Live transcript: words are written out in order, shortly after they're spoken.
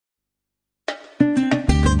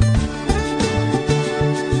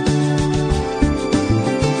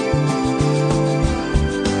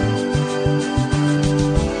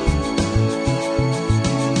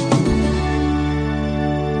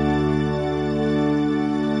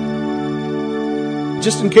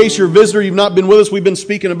Just in case you're a visitor, you've not been with us, we've been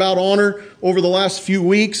speaking about honor over the last few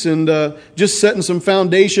weeks and just setting some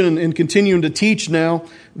foundation and continuing to teach now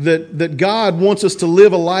that God wants us to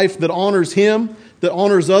live a life that honors Him, that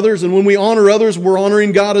honors others. And when we honor others, we're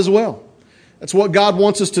honoring God as well. That's what God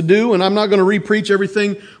wants us to do. And I'm not going to re-preach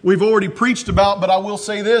everything we've already preached about, but I will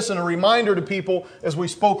say this and a reminder to people as we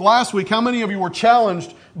spoke last week. How many of you were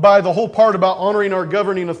challenged by the whole part about honoring our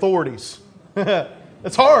governing authorities?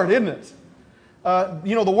 It's hard, isn't it?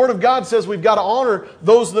 The Word of God says we've got to honor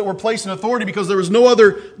those that were placed in authority because there was no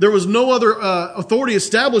other authority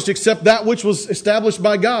established except that which was established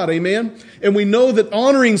by God. Amen? And we know that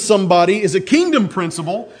honoring somebody is a kingdom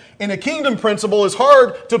principle, and a kingdom principle is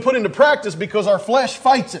hard to put into practice because our flesh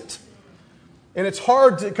fights it. And it's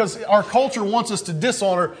hard because our culture wants us to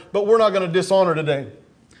dishonor, but we're not going to dishonor today.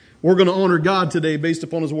 We're going to honor God today based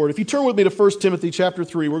upon His Word. If you turn with me to 1 Timothy chapter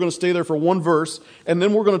 3, we're going to stay there for one verse, and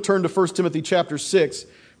then we're going to turn to 1 Timothy chapter 6.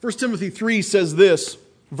 1 Timothy 3 says this,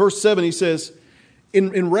 verse 7, he says,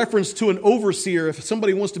 in reference to an overseer, if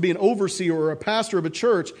somebody wants to be an overseer or a pastor of a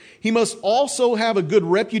church, he must also have a good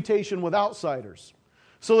reputation with outsiders,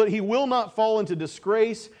 so that he will not fall into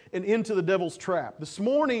disgrace and into the devil's trap. This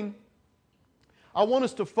morning, I want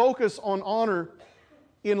us to focus on honor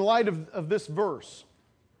in light of this verse.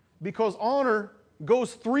 Because honor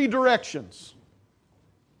goes three directions.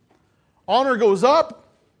 Honor goes up,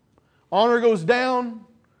 honor goes down,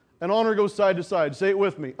 and honor goes side to side. Say it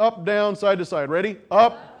with me. Up, down, side to side. Ready?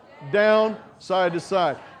 Up, down, side to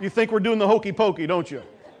side. You think we're doing the hokey pokey, don't you?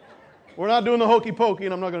 We're not doing the hokey pokey,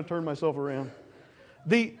 and I'm not going to turn myself around.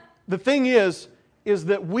 The thing is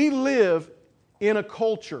that we live in a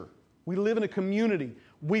culture. We live in a community.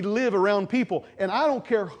 We live around people. And I don't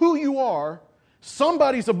care who you are,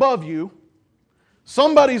 somebody's above you,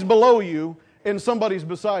 somebody's below you, and somebody's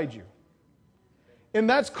beside you. And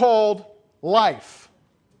that's called life.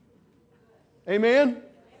 Amen?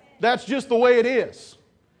 That's just the way it is.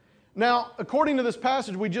 Now, according to this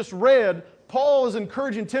passage we just read, Paul is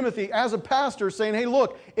encouraging Timothy as a pastor, saying, hey,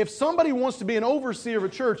 look, if somebody wants to be an overseer of a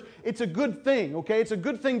church, it's a good thing, okay? It's a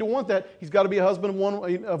good thing to want that. He's got to be a husband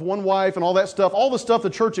of one wife and all that stuff, all the stuff the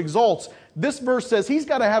church exalts. This verse says he's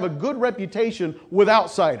got to have a good reputation with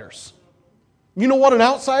outsiders. You know what an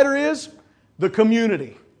outsider is? The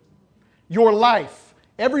community. Your life.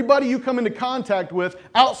 Everybody you come into contact with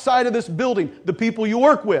outside of this building, the people you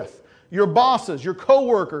work with. Your bosses, your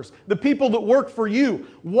co-workers, the people that work for you.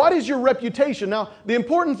 What is your reputation? Now, the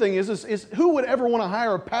important thing is who would ever want to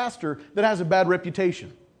hire a pastor that has a bad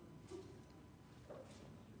reputation?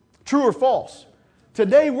 True or false?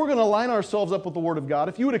 Today, we're going to line ourselves up with the Word of God.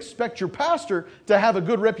 If you would expect your pastor to have a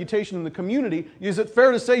good reputation in the community, is it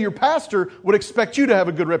fair to say your pastor would expect you to have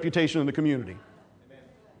a good reputation in the community?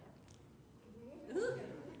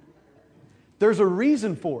 There's a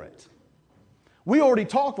reason for it. We already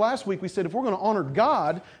talked last week, we said if we're going to honor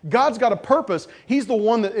God, God's got a purpose. He's the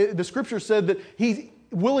one that the Scripture said that He's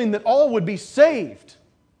willing that all would be saved.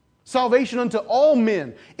 Salvation unto all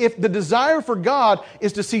men. If the desire for God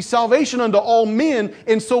is to see salvation unto all men,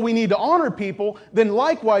 and so we need to honor people, then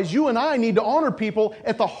likewise you and I need to honor people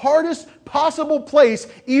at the hardest possible place,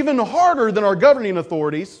 even harder than our governing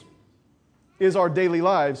authorities, is our daily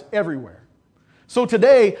lives everywhere. So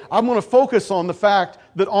today, I'm going to focus on the fact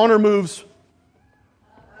that honor moves.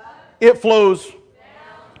 It flows,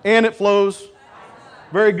 and it flows.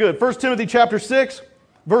 Very good. 1 Timothy chapter 6,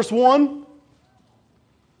 verse 1.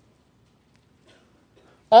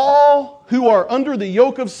 All who are under the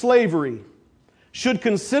yoke of slavery should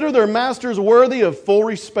consider their masters worthy of full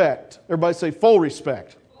respect. Everybody say full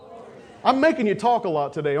respect. I'm making you talk a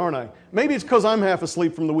lot today, aren't I? Maybe it's because I'm half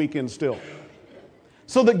asleep from the weekend still.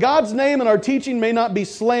 So that God's name and our teaching may not be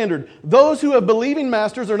slandered. Those who have believing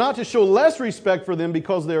masters are not to show less respect for them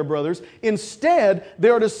because they are brothers. Instead, they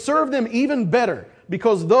are to serve them even better,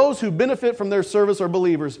 because those who benefit from their service are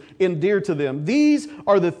believers and dear to them. These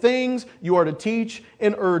are the things you are to teach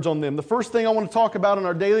and urge on them. The first thing I want to talk about in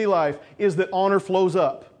our daily life is that honor flows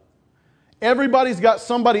up. Everybody's got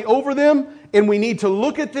somebody over them, and we need to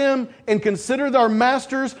look at them and consider our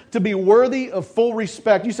masters to be worthy of full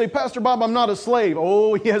respect. You say, Pastor Bob, I'm not a slave.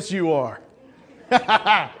 Oh, yes, you are.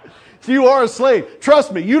 You are a slave.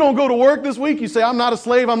 Trust me, you don't go to work this week. You say, I'm not a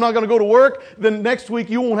slave, I'm not going to go to work. Then next week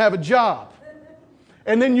you won't have a job.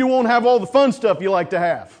 And then you won't have all the fun stuff you like to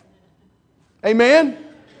have. Amen?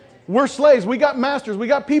 We're slaves. We got masters. We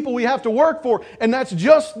got people we have to work for. And that's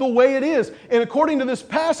just the way it is. And according to this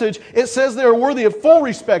passage, it says they're worthy of full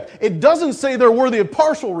respect. It doesn't say they're worthy of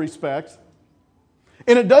partial respect.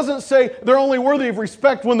 And it doesn't say they're only worthy of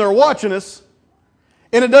respect when they're watching us.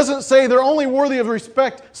 And it doesn't say they're only worthy of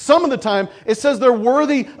respect some of the time. It says they're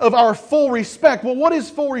worthy of our full respect. Well, what is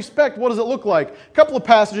full respect? What does it look like? A couple of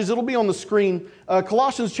passages. It'll be on the screen.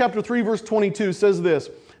 Colossians chapter 3, verse 22 says this.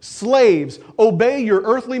 Slaves, obey your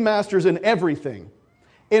earthly masters in everything.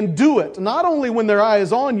 And do it, not only when their eye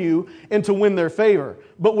is on you and to win their favor,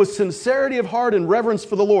 but with sincerity of heart and reverence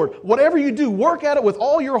for the Lord. Whatever you do, work at it with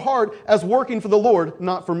all your heart as working for the Lord,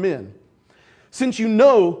 not for men. Since you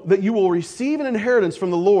know that you will receive an inheritance from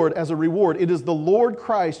the Lord as a reward, it is the Lord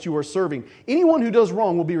Christ you are serving. Anyone who does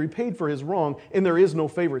wrong will be repaid for his wrong, and there is no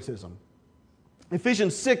favoritism.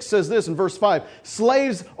 Ephesians 6 says this in verse 5,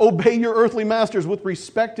 slaves, obey your earthly masters with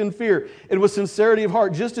respect and fear and with sincerity of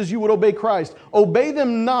heart, just as you would obey Christ. Obey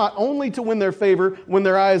them not only to win their favor when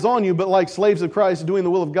their eye is on you, but like slaves of Christ, doing the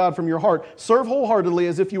will of God from your heart. Serve wholeheartedly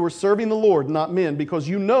as if you were serving the Lord, not men, because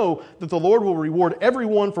you know that the Lord will reward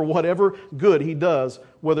everyone for whatever good he does,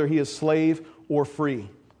 whether he is slave or free.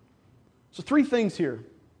 So 3 things here.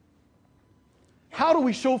 How do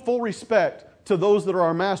we show full respect to those that are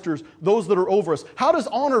our masters, those that are over us? How does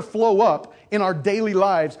honor flow up in our daily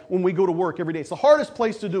lives when we go to work every day? It's the hardest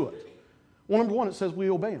place to do it. Well, number 1, it says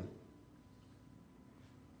we obey them.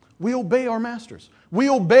 We obey our masters. We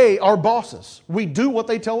obey our bosses. We do what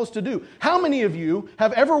they tell us to do. How many of you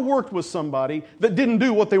have ever worked with somebody that didn't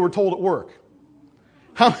do what they were told at work?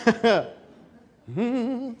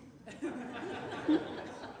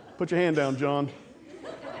 Put your hand down, John.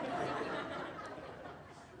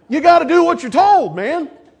 You got to do what you're told,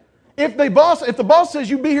 man. If the boss says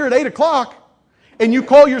you be here at 8 o'clock and you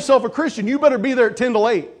call yourself a Christian, you better be there at 10 till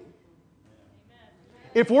 8.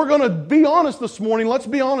 If we're going to be honest this morning, let's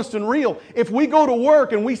be honest and real. If we go to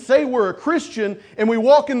work and we say we're a Christian and we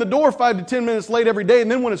walk in the door 5 to 10 minutes late every day,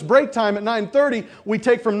 and then when it's break time at 9:30, we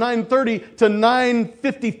take from 9:30 to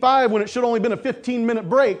 9:55 when it should only been a 15-minute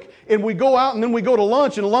break, and we go out and then we go to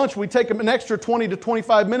lunch, and lunch we take an extra 20 to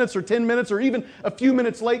 25 minutes or 10 minutes or even a few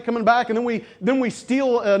minutes late coming back, and then we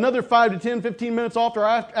steal another 5 to 10, 15 minutes off our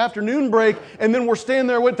afternoon break, and then we're standing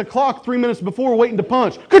there with the clock 3 minutes before waiting to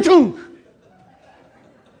punch. Ka-choom!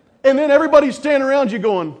 And then everybody's standing around you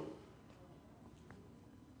going,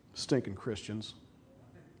 stinking Christians.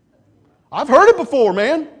 I've heard it before,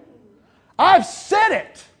 man. I've said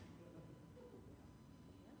it.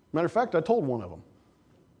 Matter of fact, I told one of them.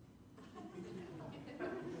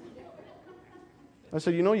 I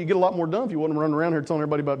said, you get a lot more done if you wouldn't run around here telling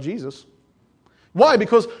everybody about Jesus. Why?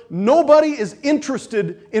 Because nobody is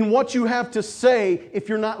interested in what you have to say if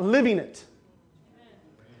you're not living it.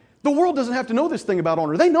 The world doesn't have to know this thing about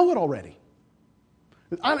honor. They know it already.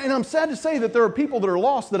 And I'm sad to say that there are people that are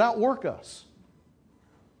lost that outwork us.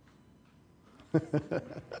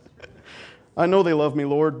 I know they love me,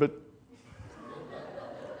 Lord, but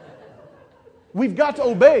we've got to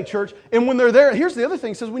obey, church. And when they're there, here's the other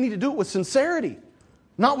thing. It says we need to do it with sincerity,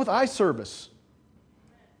 not with eye service.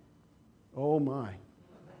 Oh, my.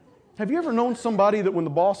 Have you ever known somebody that when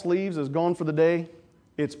the boss leaves, is gone for the day,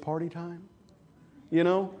 it's party time?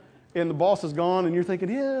 And the boss is gone, and you're thinking,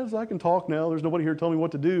 yes, I can talk now. There's nobody here telling me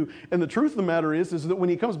what to do. And the truth of the matter is that when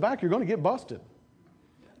he comes back, you're going to get busted.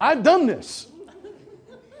 I've done this.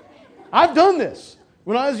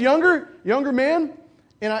 When I was younger man,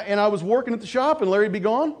 and I was working at the shop, and Larry'd be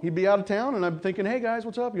gone. He'd be out of town, and I'm thinking, hey, guys,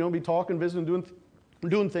 what's up? Be talking, visiting,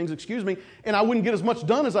 doing things, and I wouldn't get as much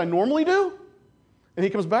done as I normally do. And he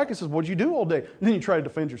comes back and says, what'd you do all day? And then you try to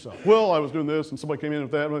defend yourself. Well, I was doing this, and somebody came in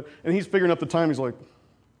with that. And he's figuring up the time. He's like,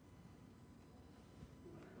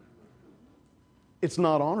 it's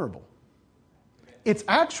not honorable. It's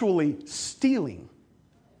actually stealing.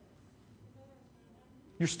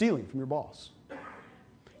 You're stealing from your boss.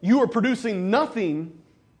 You are producing nothing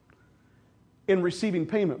and receiving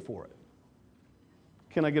payment for it.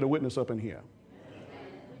 Can I get a witness up in here?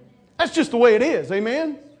 That's just the way it is,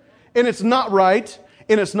 amen? And it's not right,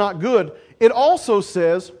 and it's not good. It also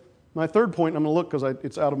says, my third point, I'm going to look because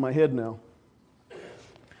it's out of my head now.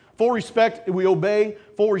 Full respect, we obey.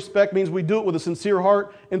 Full respect means we do it with a sincere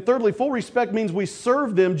heart. And thirdly, full respect means we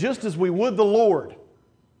serve them just as we would the Lord.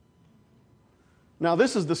 Now,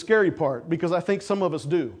 this is the scary part because I think some of us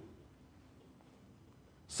do.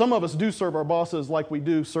 Some of us do serve our bosses like we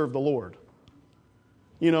do serve the Lord.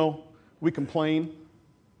 We complain.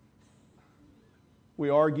 We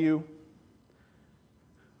argue.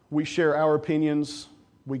 We share our opinions.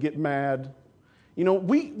 We get mad.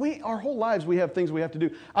 We our whole lives we have things we have to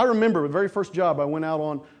do. I remember the very first job I went out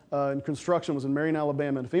on in construction was in Marion,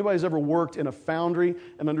 Alabama. And if anybody's ever worked in a foundry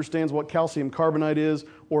and understands what calcium carbonate is,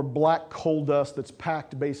 or black coal dust that's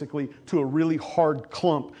packed basically to a really hard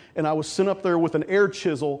clump, and I was sent up there with an air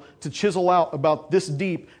chisel to chisel out about this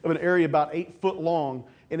deep of an area about 8 foot long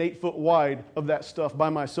and 8 foot wide of that stuff by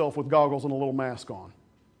myself with goggles and a little mask on.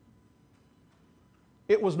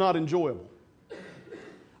 It was not enjoyable.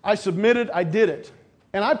 I submitted, I did it.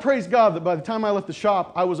 And I praise God that by the time I left the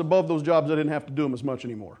shop, I was above those jobs. I didn't have to do them as much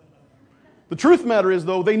anymore. The truth of the matter is,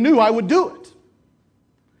 though, they knew I would do it.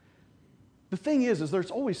 The thing is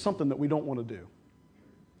there's always something that we don't want to do.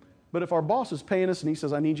 But if our boss is paying us and he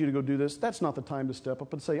says, I need you to go do this, that's not the time to step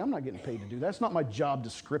up and say, I'm not getting paid to do that. That's not my job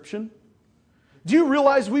description. Do you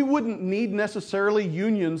realize we wouldn't need necessarily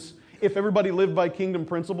unions if everybody lived by kingdom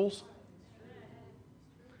principles?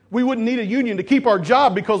 We wouldn't need a union to keep our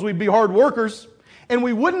job because we'd be hard workers. And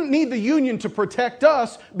we wouldn't need the union to protect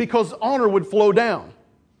us because honor would flow down.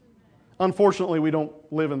 Unfortunately, we don't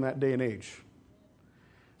live in that day and age.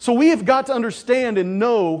 So we have got to understand and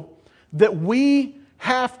know that we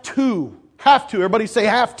have to, everybody say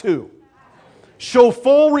have to, show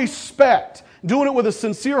full respect, doing it with a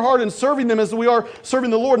sincere heart and serving them as we are serving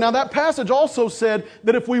the Lord. Now that passage also said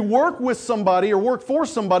that if we work with somebody or work for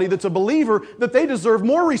somebody that's a believer, that they deserve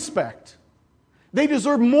more respect. They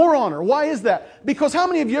deserve more honor. Why is that? Because how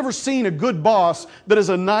many of you ever seen a good boss that is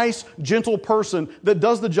a nice, gentle person that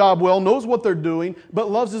does the job well, knows what they're doing,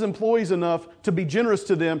 but loves his employees enough to be generous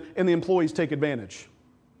to them and the employees take advantage?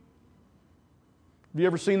 Have you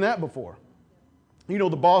ever seen that before? You know,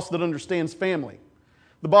 the boss that understands family.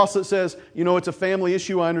 The boss that says, you know, it's a family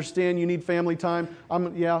issue, I understand you need family time.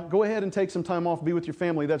 Go ahead and take some time off, be with your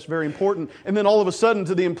family, that's very important. And then all of a sudden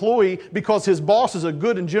to the employee, because his boss is a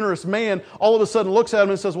good and generous man, all of a sudden looks at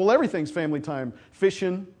him and says, well, everything's family time.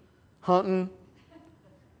 Fishing, hunting.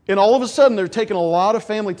 And all of a sudden they're taking a lot of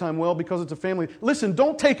family time, well, because it's a family. Listen,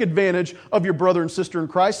 don't take advantage of your brother and sister in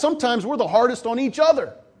Christ. Sometimes we're the hardest on each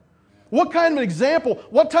other. What kind of an example,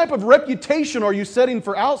 what type of reputation are you setting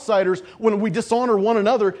for outsiders when we dishonor one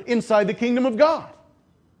another inside the kingdom of God?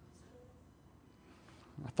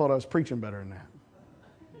 I thought I was preaching better than that.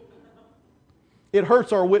 It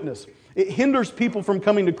hurts our witness. It hinders people from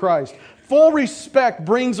coming to Christ. Full respect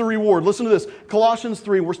brings a reward. Listen to this. Colossians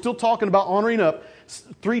 3, we're still talking about honoring up.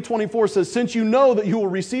 3:24 says, since you know that you will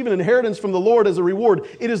receive an inheritance from the Lord as a reward,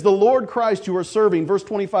 it is the Lord Christ you are serving. Verse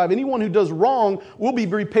 25, anyone who does wrong will be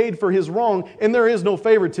repaid for his wrong, and there is no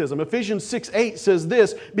favoritism. Ephesians 6:8 says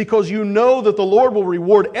this, because you know that the Lord will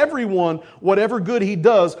reward everyone whatever good he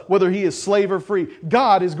does, whether he is slave or free.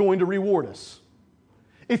 God is going to reward us.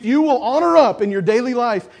 If you will honor up in your daily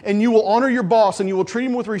life and you will honor your boss and you will treat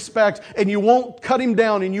him with respect and you won't cut him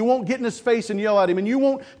down and you won't get in his face and yell at him and you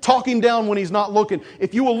won't talk him down when he's not looking,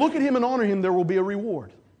 if you will look at him and honor him, there will be a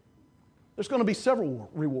reward. There's going to be several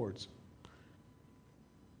rewards.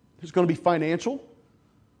 There's going to be financial.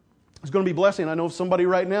 There's going to be blessing. I know of somebody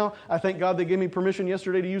right now, I thank God they gave me permission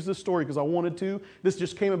yesterday to use this story because I wanted to. This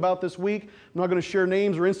just came about this week. I'm not going to share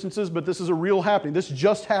names or instances, but this is a real happening. This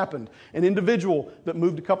just happened. An individual that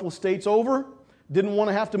moved a couple of states over, didn't want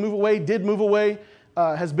to have to move away, did move away,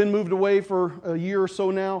 has been moved away for a year or so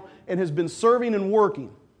now, and has been serving and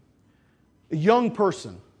working. A young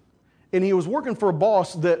person. And he was working for a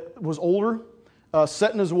boss that was older,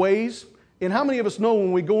 set in his ways. And how many of us know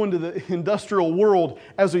when we go into the industrial world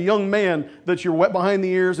as a young man that you're wet behind the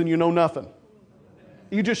ears and you know nothing?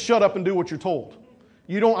 You just shut up and do what you're told.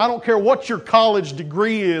 I don't care what your college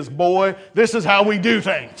degree is, boy. This is how we do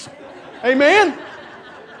things. Amen?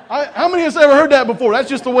 How many of us ever heard that before? That's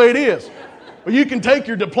just the way it is. Well, you can take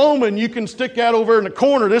your diploma and you can stick that over in the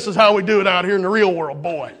corner. This is how we do it out here in the real world,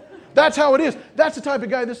 boy. That's how it is. That's the type of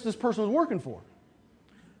guy this person was working for.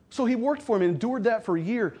 So he worked for him and endured that for a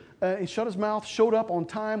year. He shut his mouth, showed up on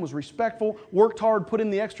time, was respectful, worked hard, put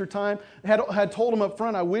in the extra time, had told him up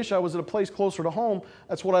front, I wish I was at a place closer to home.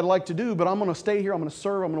 That's what I'd like to do, but I'm going to stay here, I'm going to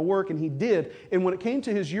serve, I'm going to work, and he did. And when it came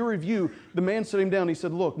to his year review, the man set him down and he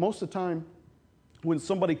said, look, most of the time when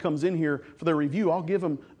somebody comes in here for their review, I'll give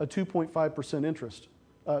them a 2.5% interest,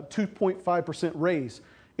 2.5% raise.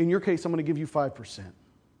 In your case, I'm going to give you 5%.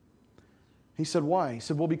 He said, why? He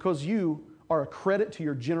said, well, because you are a credit to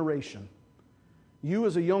your generation. You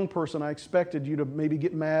as a young person, I expected you to maybe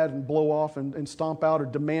get mad and blow off and stomp out or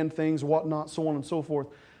demand things, whatnot, so on and so forth.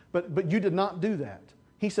 But you did not do that.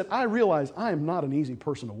 He said, I realize I am not an easy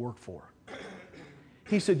person to work for.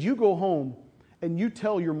 He said, you go home and you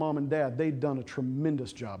tell your mom and dad they've done a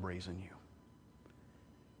tremendous job raising you.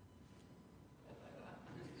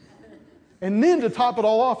 And then to top it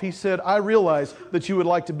all off, he said, I realize that you would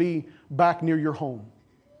like to be back near your home.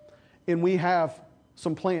 And we have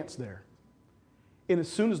some plants there. And as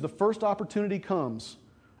soon as the first opportunity comes,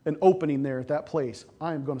 an opening there at that place,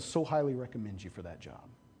 I am going to so highly recommend you for that job.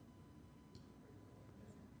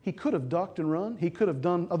 He could have ducked and run. He could have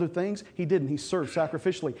done other things. He didn't. He served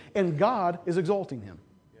sacrificially. And God is exalting him.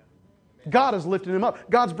 God is lifting him up.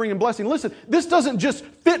 God's bringing blessing. Listen, this doesn't just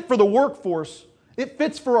fit for the workforce. It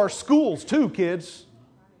fits for our schools too, kids.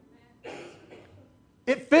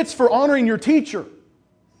 It fits for honoring your teacher.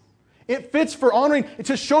 It fits for honoring,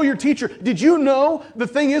 to show your teacher. Did you know the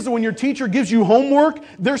thing is that when your teacher gives you homework,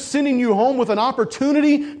 they're sending you home with an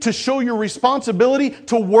opportunity to show your responsibility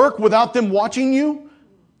to work without them watching you?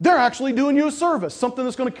 They're actually doing you a service, something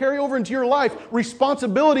that's going to carry over into your life.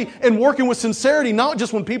 Responsibility and working with sincerity, not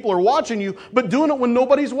just when people are watching you, but doing it when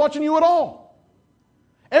nobody's watching you at all.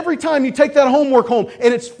 Every time you take that homework home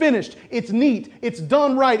and it's finished, it's neat, it's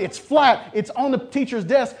done right, it's flat, it's on the teacher's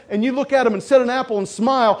desk, and you look at them and set an apple and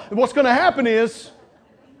smile, and what's going to happen is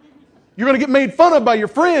you're going to get made fun of by your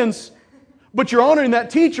friends, but you're honoring that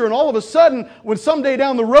teacher, and all of a sudden, when someday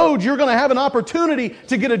down the road you're going to have an opportunity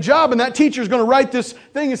to get a job, and that teacher's going to write this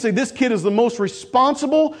thing and say, this kid is the most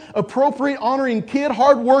responsible, appropriate, honoring kid,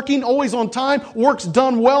 hardworking, always on time, work's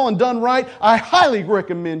done well and done right. I highly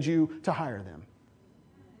recommend you to hire them.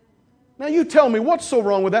 Now you tell me, what's so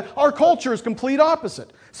wrong with that? Our culture is complete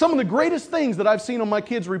opposite. Some of the greatest things that I've seen on my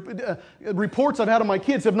kids' reports I've had on my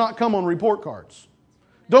kids have not come on report cards.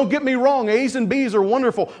 Don't get me wrong, A's and B's are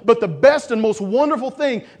wonderful, but the best and most wonderful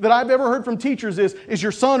thing that I've ever heard from teachers is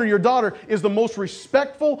your son or your daughter is the most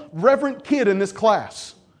respectful, reverent kid in this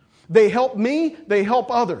class. They help me, they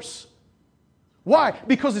help others. Why?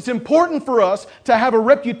 Because it's important for us to have a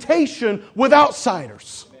reputation with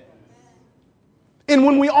outsiders. And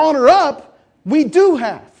when we honor up, we do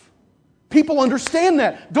have. People understand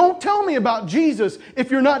that. Don't tell me about Jesus if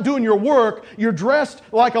you're not doing your work, you're dressed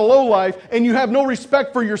like a lowlife, and you have no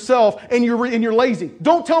respect for yourself, and you're lazy.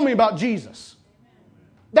 Don't tell me about Jesus.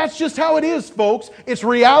 That's just how it is, folks. It's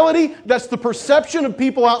reality. That's the perception of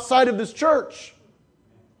people outside of this church.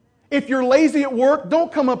 If you're lazy at work,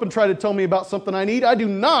 don't come up and try to tell me about something I need. I do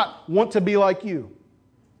not want to be like you.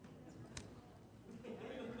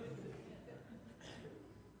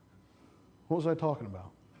 What was I talking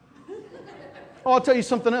about? Oh, I'll tell you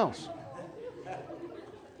something else.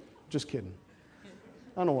 Just kidding.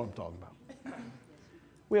 I know what I'm talking about.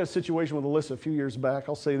 We had a situation with Alyssa a few years back.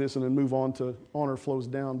 I'll say this and then move on to honor flows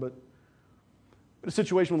down. But a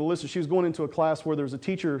situation with Alyssa, she was going into a class where there was a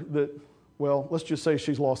teacher that, well, let's just say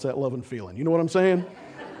she's lost that love and feeling. You know what I'm saying?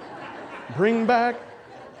 Bring back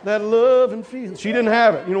that love and feeling. She didn't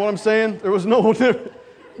have it. You know what I'm saying? There was no, it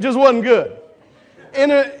just wasn't good. And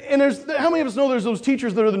there's, how many of us know there's those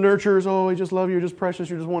teachers that are the nurturers? Oh, I just love you, you're just precious,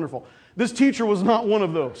 you're just wonderful. This teacher was not one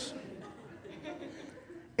of those.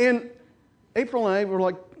 And April and I were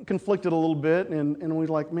like conflicted a little bit, and we were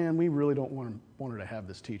like, man, we really don't want her to have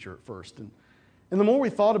this teacher at first. And the more we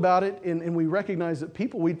thought about it, and we recognized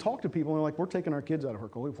that we'd talk to people, and they're like, we're taking our kids out of her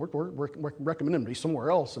school, we're recommending them to be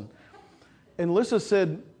somewhere else. And Alyssa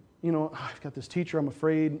said, you know, I've got this teacher, I'm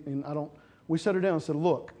afraid, and we sat her down and said,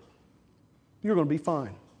 look, you're going to be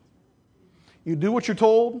fine. You do what you're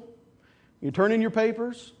told. You turn in your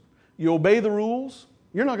papers. You obey the rules.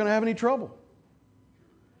 You're not going to have any trouble.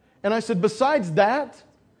 And I said, besides that,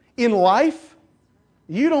 in life,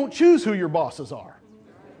 you don't choose who your bosses are.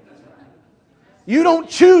 You don't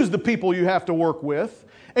choose the people you have to work with.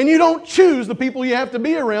 And you don't choose the people you have to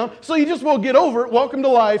be around. So you just will get over it, welcome to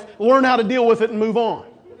life, learn how to deal with it, and move on.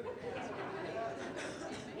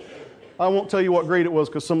 I won't tell you what grade it was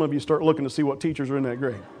because some of you start looking to see what teachers are in that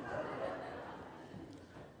grade.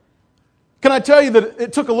 Can I tell you that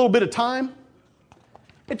it took a little bit of time?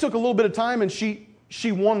 It took a little bit of time, and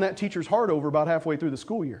she won that teacher's heart over about halfway through the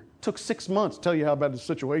school year. It took 6 months to tell you how bad the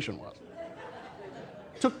situation was.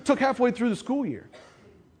 Took halfway through the school year.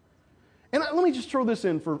 And let me just throw this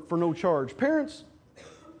in for no charge. Parents,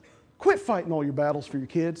 quit fighting all your battles for your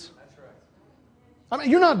kids. I mean,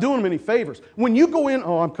 you're not doing them any favors. When you go in,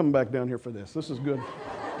 I'm coming back down here for this. This is good.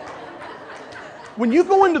 When you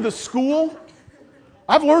go into the school,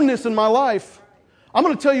 I've learned this in my life. I'm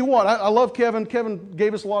going to tell you what, I love Kevin. Kevin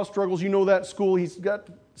gave us a lot of struggles. You know that at school. He's got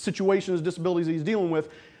situations, disabilities he's dealing with.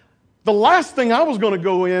 The last thing I was going to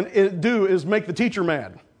go in and do is make the teacher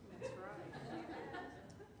mad.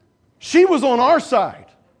 She was on our side.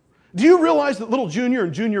 Do you realize that little junior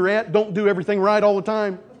and juniorette don't do everything right all the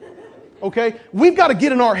time? Okay? We've got to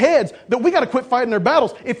get in our heads that we got to quit fighting their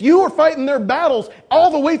battles. If you are fighting their battles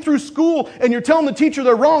all the way through school and you're telling the teacher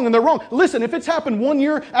they're wrong and they're wrong, listen, if it's happened one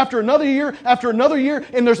year after another year after another year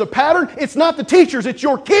and there's a pattern, it's not the teachers, it's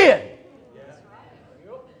your kid.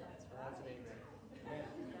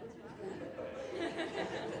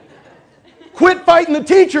 quit fighting the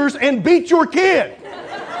teachers and beat your kid.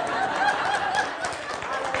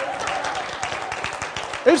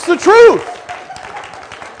 It's the truth.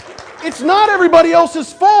 It's not everybody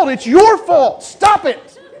else's fault. It's your fault. Stop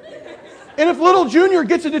it. And if little Junior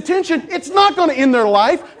gets a detention, it's not going to end their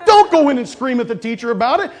life. Don't go in and scream at the teacher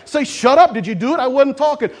about it. Say, shut up. Did you do it? I wasn't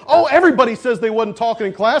talking. Oh, everybody says they wasn't talking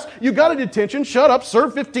in class. You got a detention. Shut up.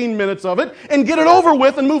 Serve 15 minutes of it and get it over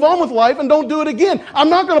with and move on with life and don't do it again. I'm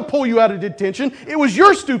not going to pull you out of detention. It was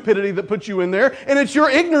your stupidity that put you in there and it's your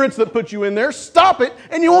ignorance that put you in there. Stop it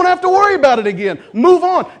and you won't have to worry about it again. Move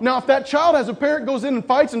on. Now, if that child has a parent goes in and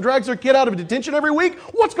fights and drags their kid out of detention every week,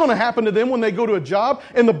 what's going to happen to them when they go to a job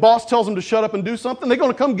and the boss tells them to shut up and do something? They're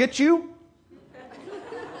going to come get you?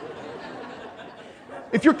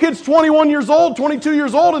 If your kid's 21 years old, 22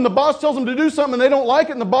 years old, and the boss tells them to do something and they don't like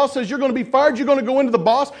it, and the boss says you're going to be fired, you're going to go into the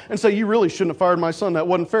boss and say, you really shouldn't have fired my son. That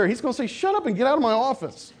wasn't fair. He's going to say, shut up and get out of my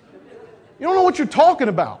office. You don't know what you're talking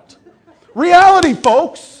about. Reality,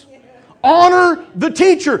 folks. Honor the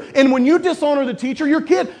teacher. And when you dishonor the teacher, your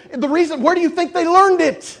kid, the reason, where do you think they learned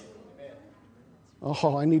it?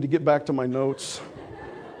 Oh, I need to get back to my notes.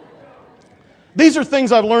 These are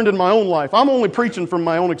things I've learned in my own life. I'm only preaching from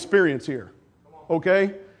my own experience here.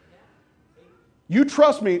 Okay? You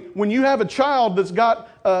trust me, when you have a child that's got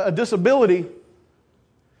a disability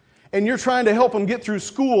and you're trying to help them get through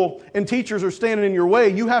school and teachers are standing in your way,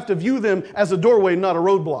 you have to view them as a doorway, not a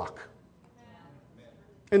roadblock.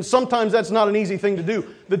 And sometimes that's not an easy thing to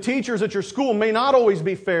do. The teachers at your school may not always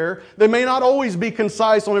be fair. They may not always be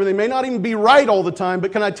concise on everything. They may not even be right all the time.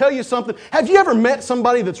 But can I tell you something? Have you ever met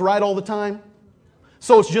somebody that's right all the time?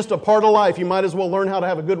 So it's just a part of life. You might as well learn how to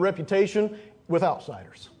have a good reputation with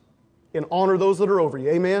outsiders and honor those that are over you.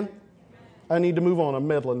 Amen? I need to move on. I'm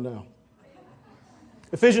meddling now.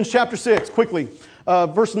 Ephesians chapter 6, quickly.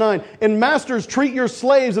 Verse 9. And masters, treat your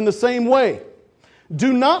slaves in the same way.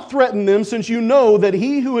 Do not threaten them, since you know that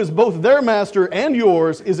he who is both their master and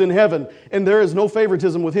yours is in heaven, and there is no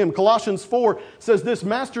favoritism with him. Colossians 4 says this,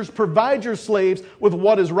 masters, provide your slaves with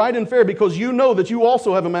what is right and fair, because you know that you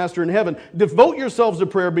also have a master in heaven. Devote yourselves to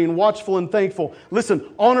prayer, being watchful and thankful.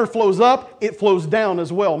 Listen, honor flows up, it flows down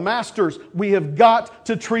as well. Masters, we have got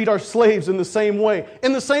to treat our slaves in the same way.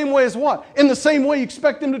 In the same way as what? In the same way you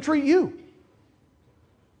expect them to treat you.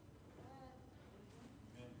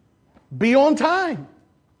 Be on time.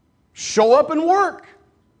 Show up and work.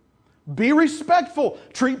 Be respectful.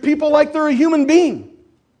 Treat people like they're a human being.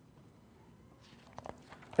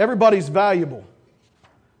 Everybody's valuable.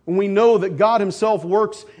 And we know that God Himself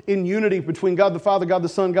works in unity between God the Father, God the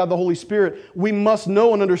Son, God the Holy Spirit. We must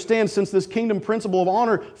know and understand, since this kingdom principle of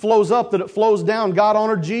honor flows up, that it flows down. God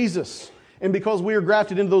honored Jesus. And because we are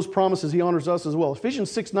grafted into those promises, He honors us as well.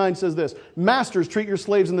 Ephesians 6:9 says this, masters, treat your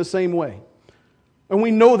slaves in the same way. And we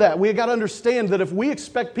know that. We've got to understand that if we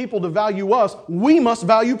expect people to value us, we must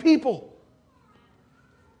value people.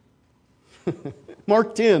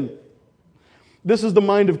 Mark 10. This is the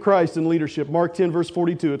mind of Christ in leadership. Mark 10, verse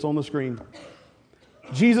 42. It's on the screen.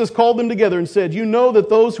 Jesus called them together and said, you know that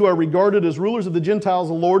those who are regarded as rulers of the Gentiles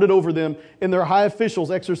lord it over them, and their high officials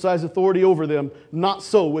exercise authority over them. Not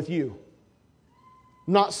so with you.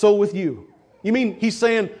 Not so with you. You mean, He's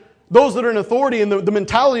saying, those that are in authority, and the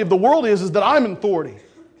mentality of the world is that I'm in authority.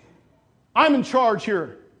 I'm in charge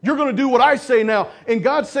here. You're going to do what I say now. And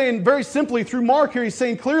God's saying very simply through Mark here, He's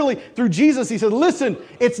saying clearly through Jesus, He said, listen,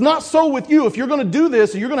 it's not so with you. If you're going to do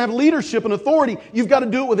this, or you're going to have leadership and authority, you've got to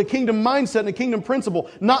do it with a kingdom mindset and a kingdom principle.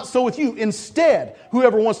 Not so with you. Instead,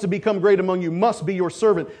 whoever wants to become great among you must be your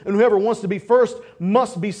servant. And whoever wants to be first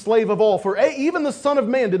must be slave of all. For even the Son of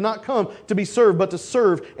Man did not come to be served, but to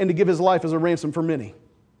serve and to give His life as a ransom for many.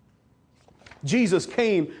 Jesus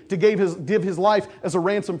came to give his life as a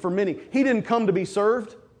ransom for many. He didn't come to be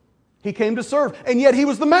served. He came to serve. And yet He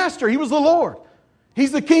was the master. He was the Lord.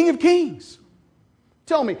 He's the King of Kings.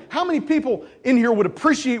 Tell me, how many people in here would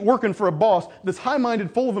appreciate working for a boss that's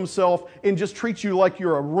high-minded, full of himself, and just treats you like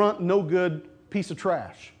you're a runt, no-good piece of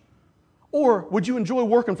trash? Or would you enjoy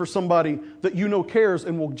working for somebody that you know cares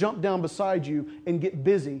and will jump down beside you and get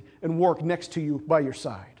busy and work next to you by your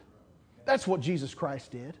side? That's what Jesus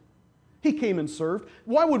Christ did. He came and served.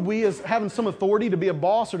 Why would we, as having some authority to be a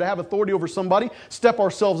boss or to have authority over somebody, step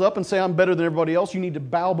ourselves up and say, I'm better than everybody else, you need to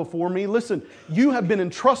bow before me? Listen, you have been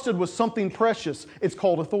entrusted with something precious. It's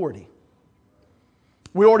called authority.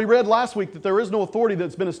 We already read last week that there is no authority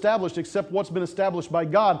that's been established except what's been established by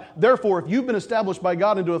God. Therefore, if you've been established by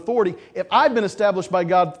God into authority, if I've been established by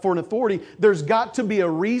God for an authority, there's got to be a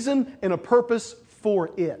reason and a purpose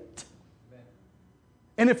for it.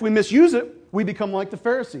 And if we misuse it, we become like the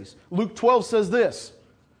Pharisees. Luke 12 says this.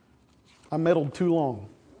 I meddled too long.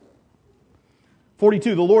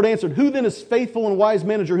 42, the Lord answered, "Who then is faithful and wise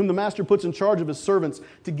manager whom the master puts in charge of his servants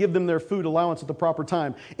to give them their food allowance at the proper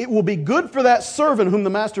time? It will be good for that servant whom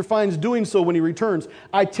the master finds doing so when he returns.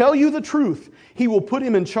 I tell you the truth, he will put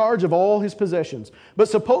him in charge of all his possessions. But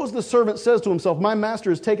suppose the servant says to himself, my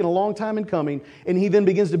master has taken a long time in coming, and he then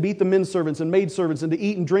begins to beat the men servants and maid servants and to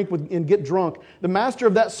eat and drink and get drunk. The master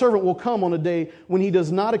of that servant will come on a day when he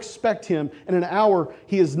does not expect him, and an hour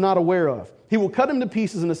he is not aware of. He will cut him to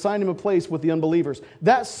pieces and assign him a place with the unbelievers.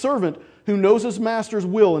 That servant who knows his master's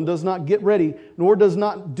will and does not get ready, nor does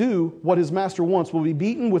not do what his master wants, will be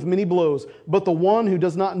beaten with many blows. But the one who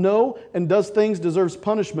does not know and does things deserves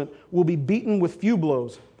punishment, will be beaten with few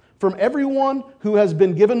blows. From everyone who has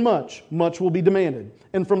been given much, much will be demanded.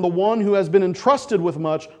 And from the one who has been entrusted with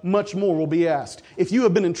much, much more will be asked." If you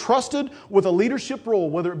have been entrusted with a leadership role,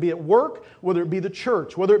 whether it be at work, whether it be the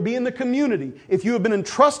church, whether it be in the community, if you have been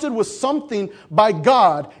entrusted with something by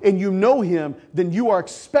God and you know Him, then you are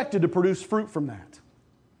expected to produce fruit from that.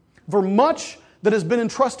 For much that has been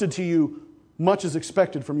entrusted to you, much is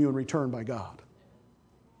expected from you in return by God.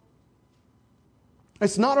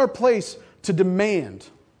 It's not our place to demand.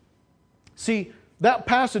 See, that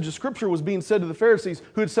passage of Scripture was being said to the Pharisees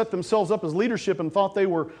who had set themselves up as leadership and thought they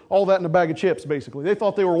were all that in a bag of chips, basically. They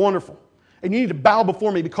thought they were wonderful. And you need to bow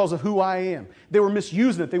before me because of who I am. They were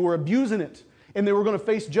misusing it. They were abusing it. And they were going to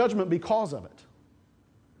face judgment because of it.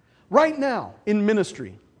 Right now, in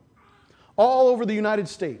ministry, all over the United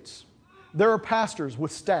States, there are pastors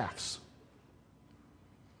with staffs.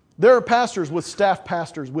 There are pastors with staff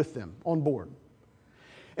pastors with them on board.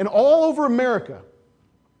 And all over America,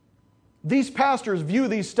 these pastors view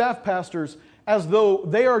these staff pastors as though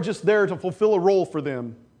they are just there to fulfill a role for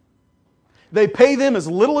them. They pay them as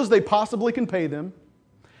little as they possibly can pay them.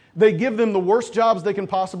 They give them the worst jobs they can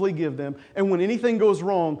possibly give them. And when anything goes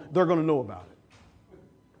wrong, they're going to know about it.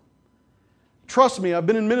 Trust me, I've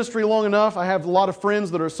been in ministry long enough. I have a lot of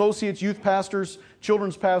friends that are associates, youth pastors,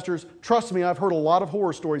 children's pastors. Trust me, I've heard a lot of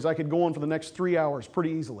horror stories. I could go on for the next 3 hours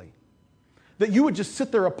pretty easily. That you would just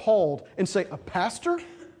sit there appalled and say, a pastor?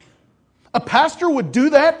 A pastor would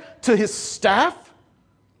do that to his staff?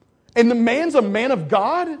 And the man's a man of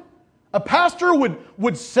God? A pastor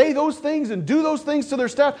would say those things and do those things to their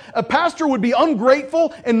staff? A pastor would be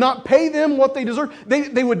ungrateful and not pay them what they deserve?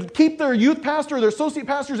 They would keep their youth pastor, their associate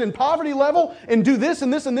pastors in poverty level and do this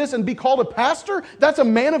and this and this and be called a pastor? That's a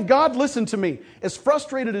man of God? Listen to me. As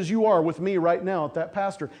frustrated as you are with me right now at that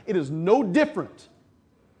pastor, it is no different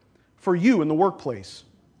for you in the workplace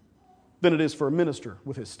than it is for a minister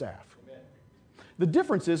with his staff. The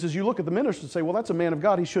difference is you look at the minister and say, well, that's a man of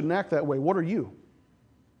God. He shouldn't act that way. What are you?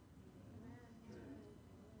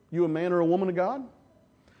 You a man or a woman of God?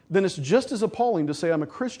 Then it's just as appalling to say I'm a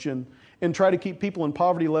Christian and try to keep people in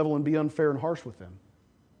poverty level and be unfair and harsh with them.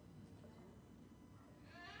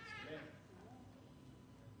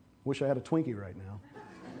 Wish I had a Twinkie right now.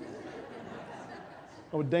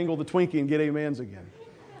 I would dangle the Twinkie and get amens again.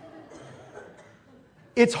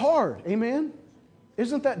 It's hard, amen?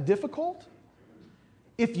 Isn't that difficult?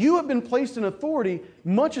 If you have been placed in authority,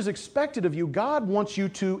 much is expected of you. God wants you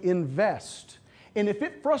to invest. And if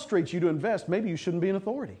it frustrates you to invest, maybe you shouldn't be in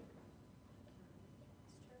authority.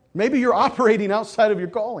 Maybe you're operating outside of your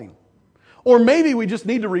calling. Or maybe we just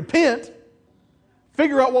need to repent,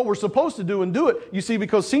 figure out what we're supposed to do and do it. You see,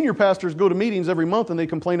 because senior pastors go to meetings every month and they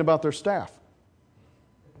complain about their staff.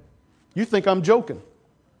 You think I'm joking.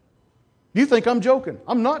 You think I'm joking.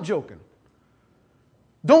 I'm not joking.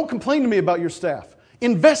 Don't complain to me about your staff.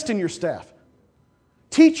 Invest in your staff.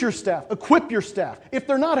 Teach your staff. Equip your staff. If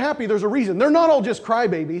they're not happy, there's a reason. They're not all just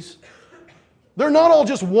crybabies. They're not all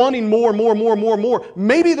just wanting more.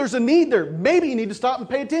 Maybe there's a need there. Maybe you need to stop and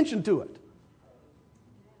pay attention to it.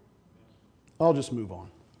 I'll just move on.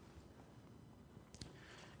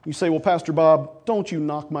 You say, well, Pastor Bob, don't you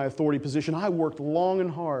knock my authority position. I worked long and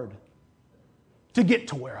hard to get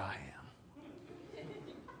to where I am.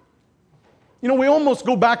 You know, we almost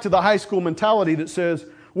go back to the high school mentality that says,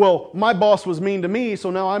 well, my boss was mean to me,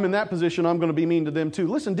 so now I'm in that position, I'm going to be mean to them too.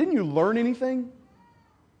 Listen, didn't you learn anything?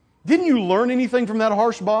 Didn't you learn anything from that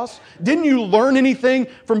harsh boss? Didn't you learn anything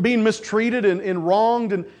from being mistreated and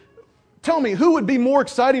wronged? And tell me, who would be more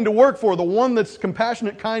exciting to work for? The one that's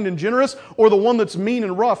compassionate, kind, and generous, or the one that's mean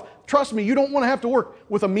and rough? Trust me, you don't want to have to work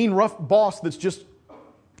with a mean, rough boss that's just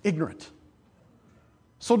ignorant.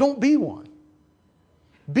 So don't be one.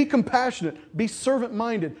 Be compassionate, be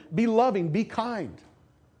servant-minded, be loving, be kind.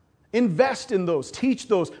 Invest in those, teach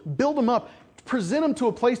those, build them up, present them to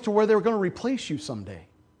a place to where they're going to replace you someday.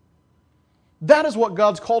 That is what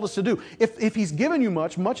God's called us to do. If He's given you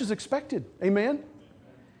much, much is expected. Amen?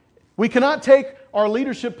 We cannot take our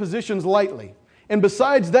leadership positions lightly. And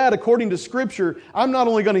besides that, according to Scripture, I'm not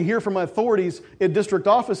only going to hear from my authorities at district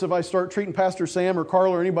office if I start treating Pastor Sam or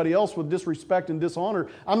Carl or anybody else with disrespect and dishonor.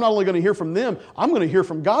 I'm not only going to hear from them, I'm going to hear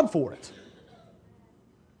from God for it.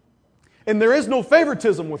 And there is no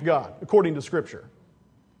favoritism with God, according to Scripture.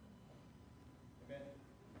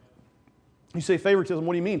 You say favoritism,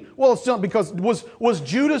 what do you mean? Well, it's not because, was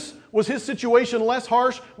Judas, was his situation less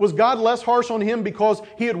harsh? Was God less harsh on him because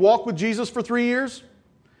he had walked with Jesus for 3 years?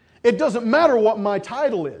 It doesn't matter what my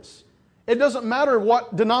title is. It doesn't matter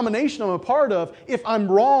what denomination I'm a part of. If I'm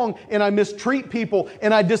wrong and I mistreat people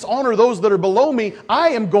and I dishonor those that are below me, I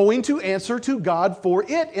am going to answer to God for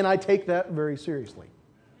it, and I take that very seriously.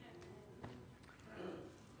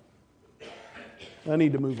 I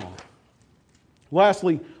need to move on.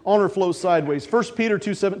 Lastly, honor flows sideways. 1 Peter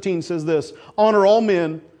 2:17 says this, honor all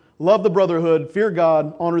men, love the brotherhood, fear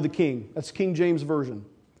God, honor the king. That's King James Version.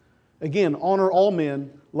 Again, honor all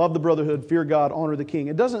men, love the brotherhood, fear God, honor the king.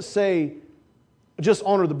 It doesn't say just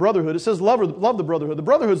honor the brotherhood. It says love the brotherhood. The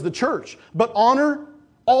brotherhood is the church. But honor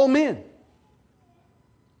all men.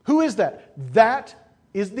 Who is that? That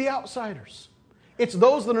is the outsiders. It's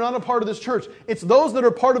those that are not a part of this church. It's those that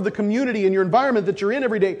are part of the community and your environment that you're in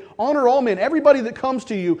every day. Honor all men. Everybody that comes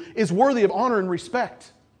to you is worthy of honor and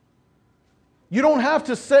respect. You don't have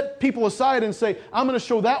to set people aside and say, I'm going to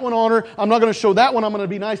show that one honor, I'm not going to show that one, I'm going to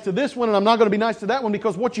be nice to this one, and I'm not going to be nice to that one,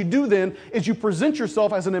 because what you do then is you present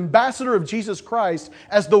yourself as an ambassador of Jesus Christ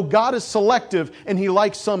as though God is selective and He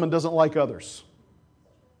likes some and doesn't like others.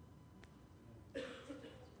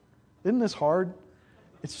 Isn't this hard?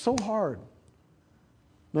 It's so hard.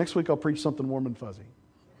 Next week I'll preach something warm and fuzzy.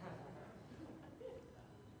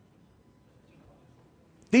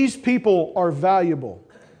 These people are valuable.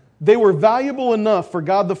 They were valuable enough for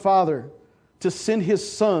God the Father to send His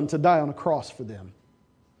Son to die on a cross for them.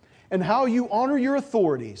 And how you honor your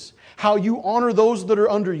authorities, how you honor those that are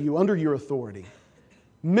under you, under your authority,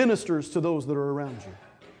 ministers to those that are around you.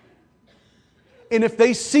 And if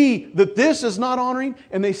they see that this is not honoring,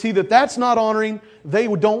 and they see that that's not honoring, they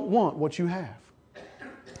don't want what you have.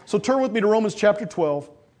 So turn with me to Romans chapter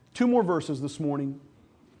 12. 2 more verses this morning.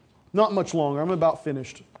 Not much longer. I'm about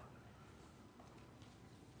finished.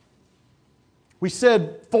 We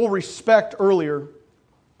said full respect earlier.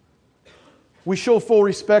 We show full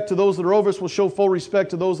respect to those that are over us. We'll show full respect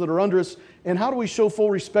to those that are under us. And how do we show full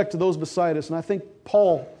respect to those beside us? And I think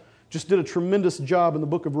Paul just did a tremendous job in the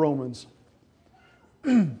book of Romans.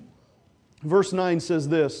 Verse 9 says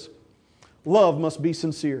this, love must be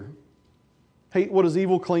sincere. Hate what is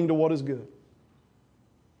evil, cling to what is good.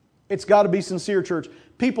 It's got to be sincere, church.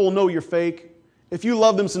 People know you're fake. If you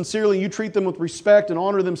love them sincerely, you treat them with respect and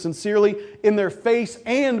honor them sincerely in their face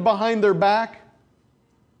and behind their back,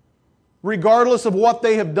 regardless of what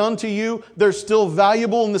they have done to you, they're still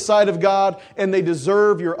valuable in the sight of God and they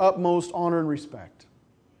deserve your utmost honor and respect.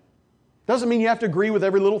 Doesn't mean you have to agree with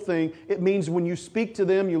every little thing. It means when you speak to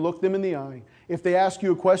them, you look them in the eye. If they ask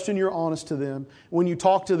you a question, you're honest to them. When you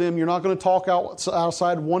talk to them, you're not going to talk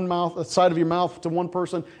outside of your mouth to one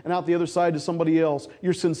person and out the other side to somebody else.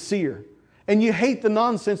 You're sincere. And you hate the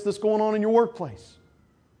nonsense that's going on in your workplace.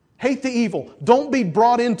 Hate the evil. Don't be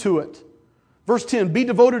brought into it. Verse 10, be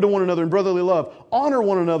devoted to one another in brotherly love. Honor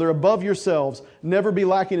one another above yourselves. Never be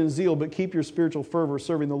lacking in zeal, but keep your spiritual fervor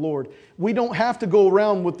serving the Lord. We don't have to go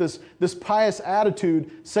around with this pious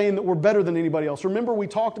attitude saying that we're better than anybody else. Remember, we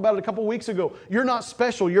talked about it a couple weeks ago. You're not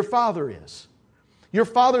special. Your Father is. Your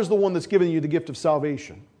Father's the one that's given you the gift of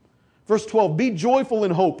salvation. Verse 12, be joyful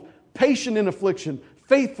in hope, patient in affliction,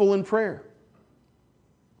 faithful in prayer.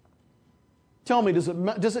 Tell me, does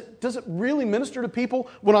it really minister to people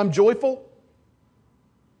when I'm joyful?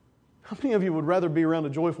 How many of you would rather be around a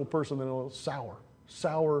joyful person than a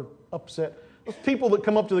sour, upset? Those people that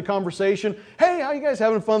come up to the conversation, hey, how you guys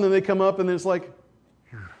having fun? Then they come up and then it's like,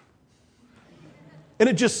 and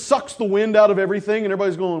it just sucks the wind out of everything and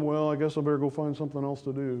everybody's going, well, I guess I better go find something else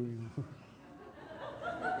to do.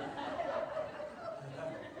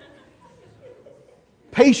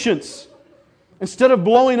 Patience. Instead of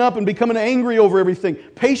blowing up and becoming angry over everything.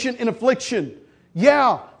 Patient in affliction.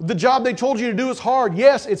 Yeah, the job they told you to do is hard.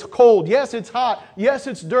 Yes, it's cold. Yes, it's hot. Yes,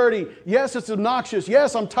 it's dirty. Yes, it's obnoxious.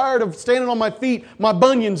 Yes, I'm tired of standing on my feet. My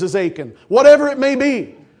bunions is aching. Whatever it may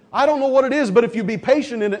be. I don't know what it is, but if you be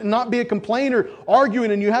patient in it and not be a complainer,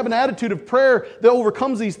 arguing, and you have an attitude of prayer that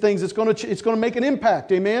overcomes these things, it's going to make an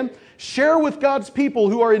impact. Amen? Share with God's people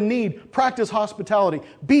who are in need. Practice hospitality.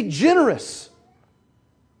 Be generous.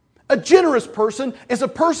 A generous person is a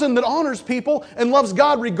person that honors people and loves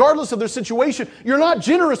God regardless of their situation. You're not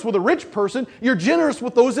generous with a rich person. You're generous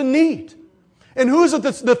with those in need. And who is it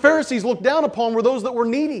that the Pharisees looked down upon were those that were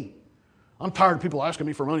needy? I'm tired of people asking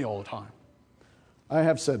me for money all the time. I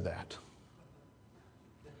have said that.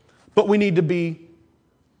 But we need to be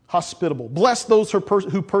hospitable. Bless those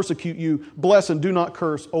who persecute you. Bless and do not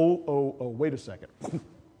curse. Oh, wait a second.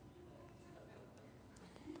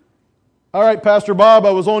 All right, Pastor Bob,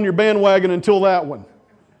 I was on your bandwagon until that one.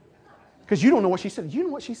 Because you don't know what she said. You know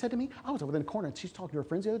what she said to me? I was over in the corner and she's talking to her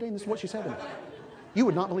friends the other day and this is what she said to me. You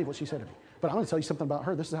would not believe what she said to me. But I'm going to tell you something about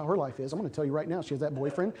her. This is how her life is. I'm going to tell you right now. She has that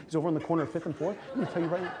boyfriend. He's over in the corner of 5th and 4th. I'm going to tell you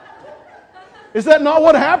right now. Is that not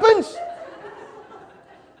what happens?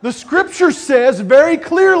 The Scripture says very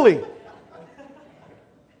clearly,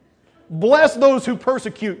 bless those who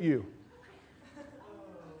persecute you.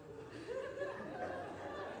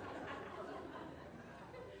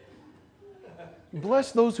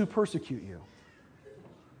 Bless those who persecute you.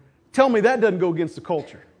 Tell me that doesn't go against the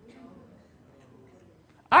culture.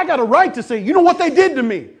 I got a right to say, you know what they did to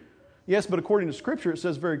me. Yes, but according to Scripture, it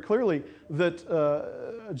says very clearly that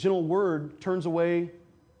a gentle word turns away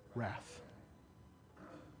wrath.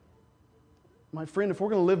 My friend, if we're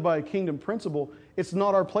going to live by a kingdom principle, it's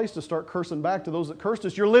not our place to start cursing back to those that cursed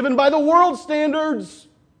us. You're living by the world standards.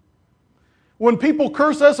 When people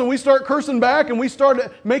curse us and we start cursing back and we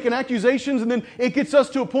start making accusations and then it gets us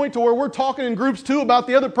to a point to where we're talking in groups too about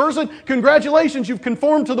the other person, congratulations, you've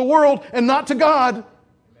conformed to the world and not to God.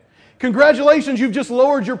 Congratulations, you've just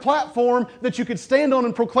lowered your platform that you could stand on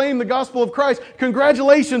and proclaim the gospel of Christ.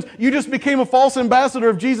 Congratulations, you just became a false ambassador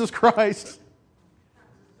of Jesus Christ.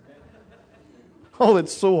 Oh,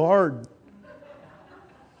 it's so hard.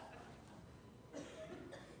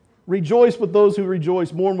 Rejoice with those who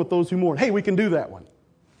rejoice, mourn with those who mourn. Hey, we can do that one.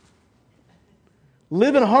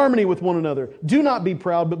 Live in harmony with one another. Do not be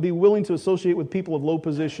proud, but be willing to associate with people of low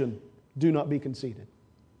position. Do not be conceited.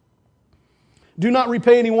 Do not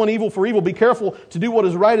repay anyone evil for evil. Be careful to do what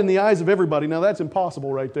is right in the eyes of everybody. Now that's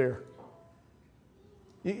impossible right there.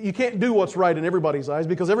 You can't do what's right in everybody's eyes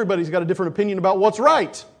because everybody's got a different opinion about what's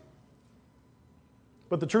right.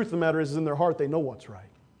 But the truth of the matter is in their heart they know what's right.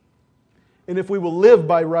 And if we will live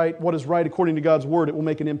by what is right according to God's Word, it will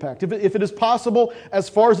make an impact. If it is possible, as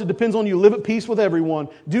far as it depends on you, live at peace with everyone.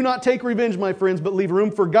 Do not take revenge, my friends, but leave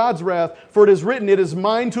room for God's wrath. For it is written, it is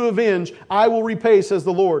mine to avenge. I will repay, says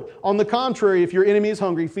the Lord. On the contrary, if your enemy is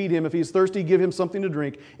hungry, feed him. If he is thirsty, give him something to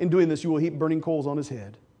drink. In doing this, you will heap burning coals on his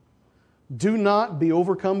head. Do not be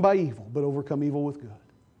overcome by evil, but overcome evil with good.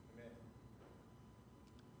 Amen.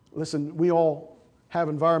 Listen, we all have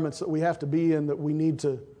environments that we have to be in that we need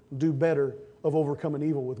to do better of overcoming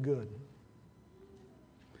evil with good.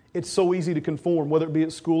 It's so easy to conform, whether it be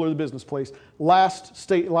at school or the business place.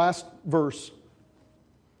 Last verse,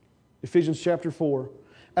 Ephesians chapter 4.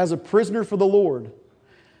 As a prisoner for the Lord,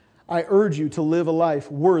 I urge you to live a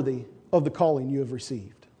life worthy of the calling you have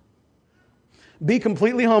received. Be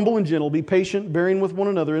completely humble and gentle. Be patient, bearing with one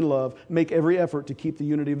another in love. Make every effort to keep the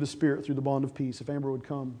unity of the Spirit through the bond of peace. If Amber would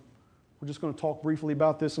come, we're just going to talk briefly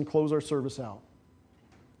about this and close our service out.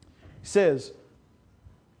 He says,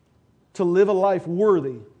 to live a life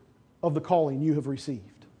worthy of the calling you have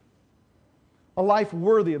received. A life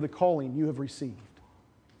worthy of the calling you have received.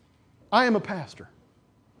 I am a pastor.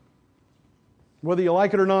 Whether you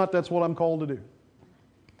like it or not, that's what I'm called to do.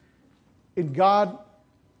 And God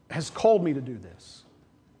has called me to do this.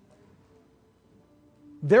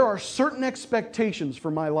 There are certain expectations for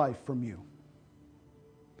my life from you.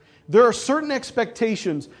 There are certain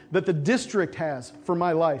expectations that the district has for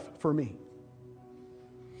my life, for me.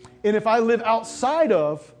 And if I live outside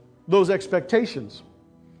of those expectations,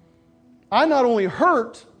 I not only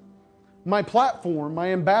hurt my platform,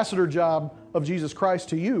 my ambassador job of Jesus Christ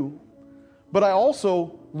to you, but I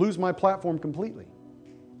also lose my platform completely.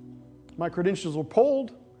 My credentials are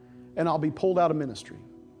pulled, and I'll be pulled out of ministry.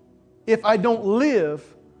 If I don't live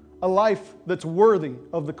a life that's worthy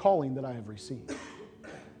of the calling that I have received.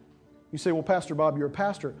 You say, well, Pastor Bob, you're a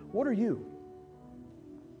pastor. What are you?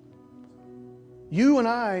 You and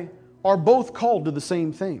I are both called to the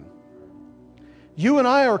same thing. You and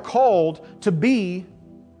I are called to be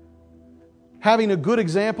having a good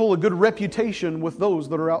example, a good reputation with those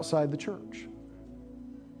that are outside the church.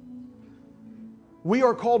 We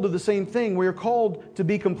are called to the same thing. We are called to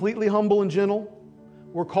be completely humble and gentle.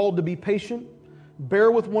 We're called to be patient,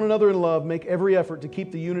 bear with one another in love, make every effort to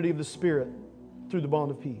keep the unity of the Spirit through the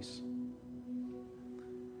bond of peace.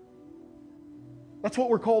 That's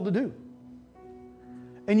what we're called to do.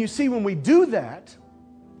 And you see, when we do that,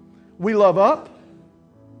 we love up,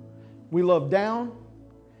 we love down,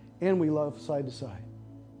 and we love side to side.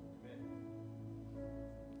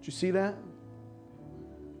 Did you see that?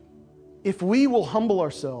 If we will humble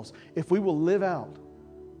ourselves, if we will live out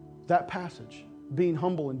that passage, being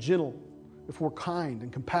humble and gentle if we're kind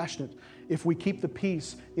and compassionate, if we keep the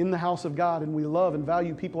peace in the house of God and we love and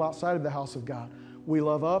value people outside of the house of God. We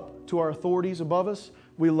love up to our authorities above us.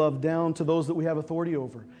 We love down to those that we have authority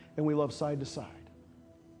over. And we love side to side.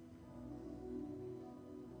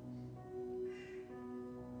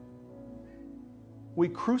 We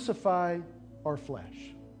crucify our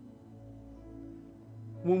flesh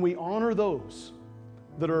when we honor those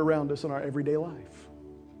that are around us in our everyday life.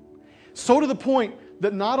 So to the point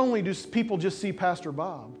that not only do people just see Pastor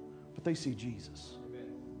Bob, but they see Jesus. Amen.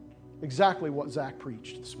 Exactly what Zach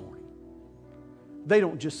preached this morning. They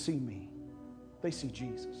don't just see me. They see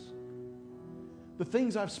Jesus. The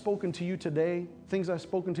things I've spoken to you today, things I've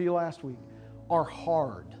spoken to you last week, are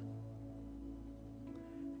hard.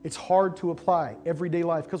 It's hard to apply everyday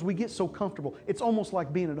life because we get so comfortable. It's almost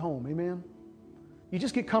like being at home, amen? You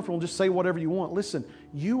just get comfortable and just say whatever you want. Listen,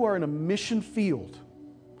 you are in a mission field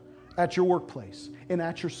at your workplace and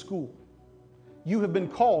at your school. You have been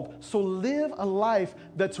called, so live a life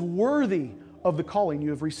that's worthy of the calling you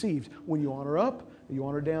have received. When you honor up, you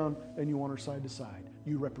honor down, and you honor side to side,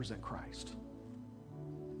 you represent Christ.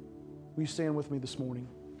 Will you stand with me this morning?